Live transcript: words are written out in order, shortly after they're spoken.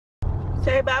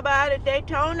Say bye-bye to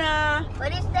Daytona.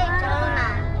 What is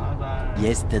Daytona? Bye-bye.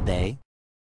 Yesterday.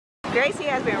 Gracie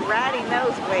has been riding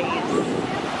those waves.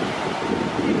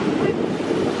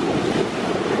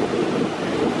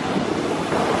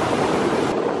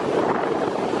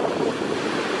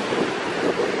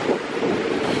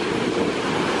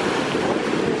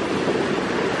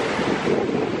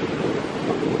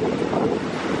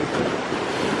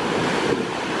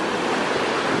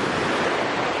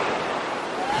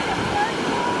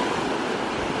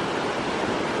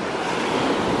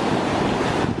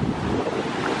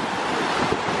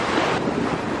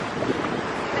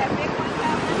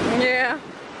 Yeah.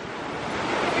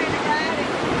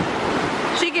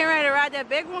 She getting ready to ride that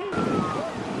big one?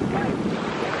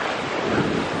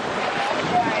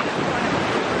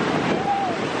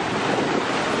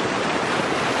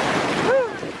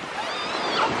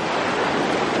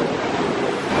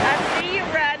 I see you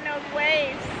riding those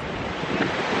waves.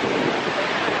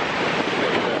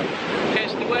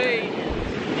 Catch the wave.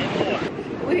 And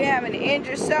more. We have an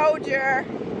injured soldier.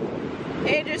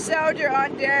 Injured soldier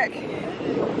on deck.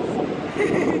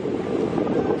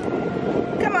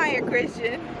 Come on here,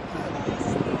 Christian.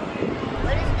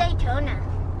 What is Daytona?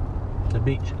 The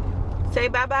beach. Say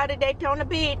bye-bye to Daytona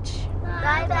Beach.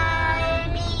 Bye-bye,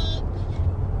 beach.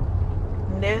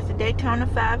 And there's the Daytona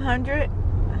 500.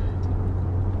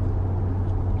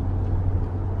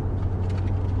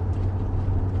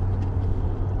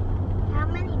 How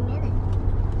many minutes?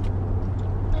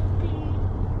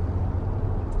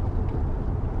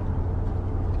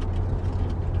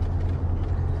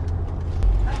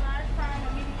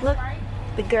 Look,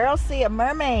 the girls see a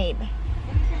mermaid.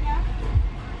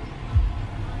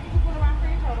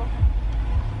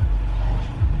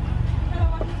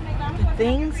 The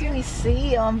things we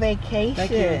see on vacation. Thank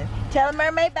you. Tell the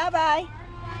mermaid bye-bye.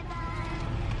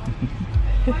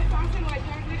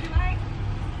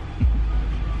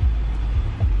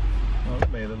 Oh,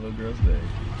 that made a little girl's day.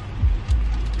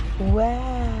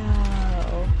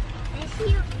 Wow. Is she a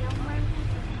real mermaid?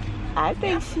 I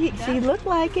think she looked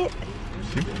like it.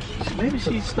 Maybe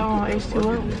she's still on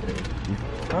H2O.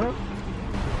 Huh?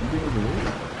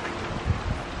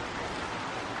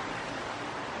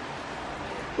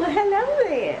 Well, hello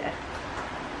there.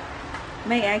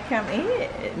 May I come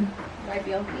in? Might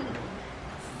be on beach.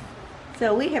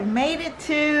 So we have made it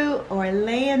to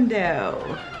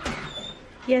Orlando.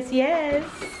 Yes, yes.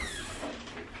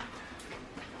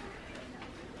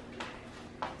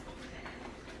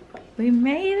 We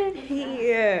made it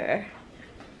here.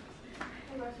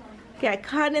 Got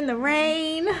caught in the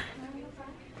rain.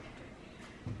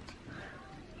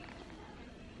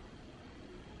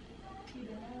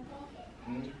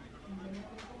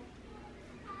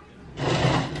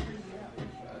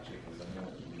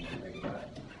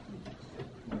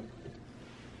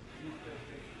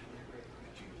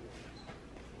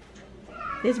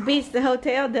 This beats the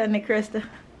hotel, doesn't it, Krista?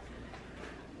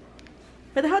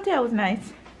 But the hotel was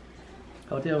nice.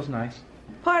 Hotel's nice.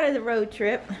 Part of the road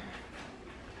trip.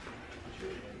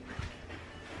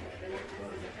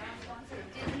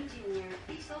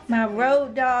 My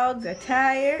road dogs are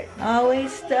tired.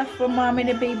 Always stuff for mommy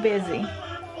to be busy,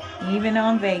 even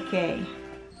on vacay.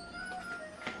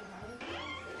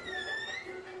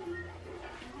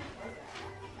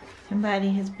 Somebody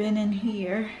has been in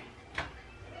here.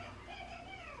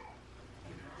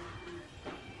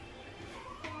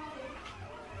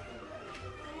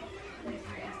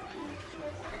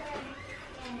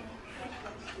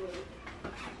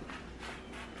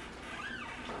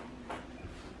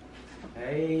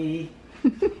 Hey.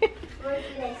 Where do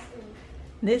they sleep?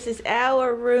 This is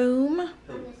our room.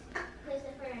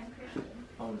 Christopher and Christian.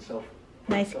 On the sofa.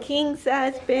 Nice king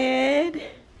size bed.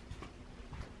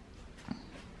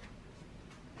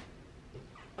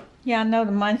 Y'all know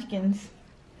the munchkins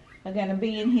are gonna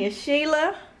be in here.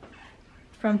 Sheila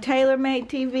from Tailor Made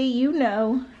TV, you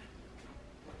know.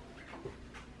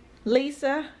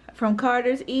 Lisa from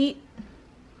Carter's Eat.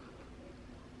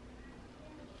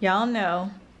 Y'all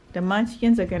know the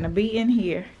munchkins are gonna be in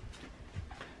here.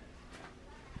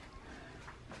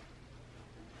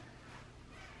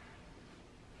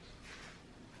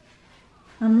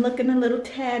 I'm looking a little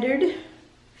tattered.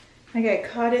 I got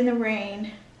caught in the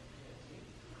rain.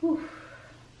 Whew.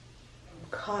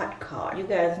 Caught. You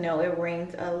guys know it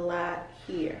rains a lot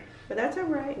here, but that's all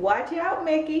right. Watch out,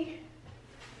 Mickey.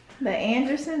 The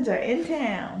Andersons are in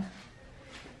town.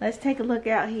 Let's take a look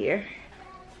out here.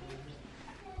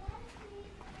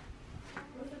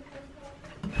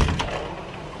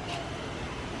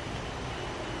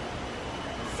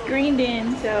 Screened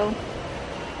in, so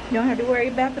you don't have to worry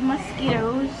about the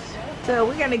mosquitoes. So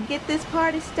we're gonna get this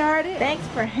party started. Thanks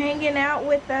for hanging out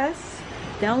with us.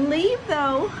 Don't leave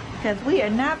though, because we are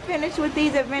not finished with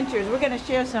these adventures. We're gonna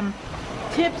share some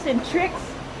tips and tricks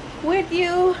with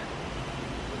you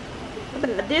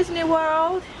about Disney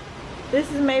World.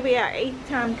 This is maybe our 8th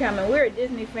time coming. We're a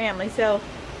Disney family, so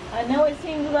I know it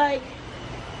seems like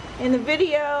in the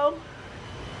video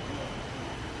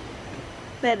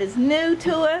that is new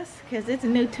to us, because it's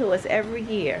new to us every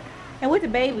year. And with the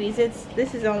babies,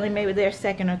 this is only maybe their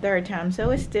 2nd or 3rd time, so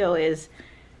it still is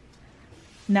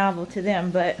novel to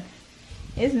them, but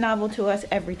it's novel to us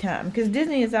every time, because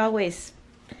Disney is always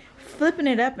flipping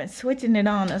it up and switching it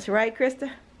on us, right, Krista?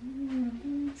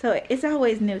 So it's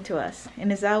always new to us,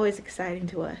 and it's always exciting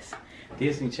to us.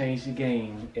 Disney changed the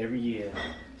game every year,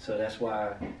 so that's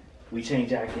why we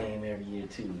change our game every year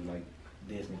too, like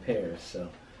Disney Paris. So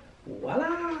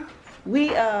voila!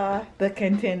 We are the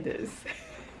contenders.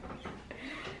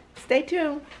 Stay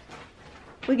tuned.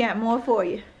 We got more for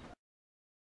you.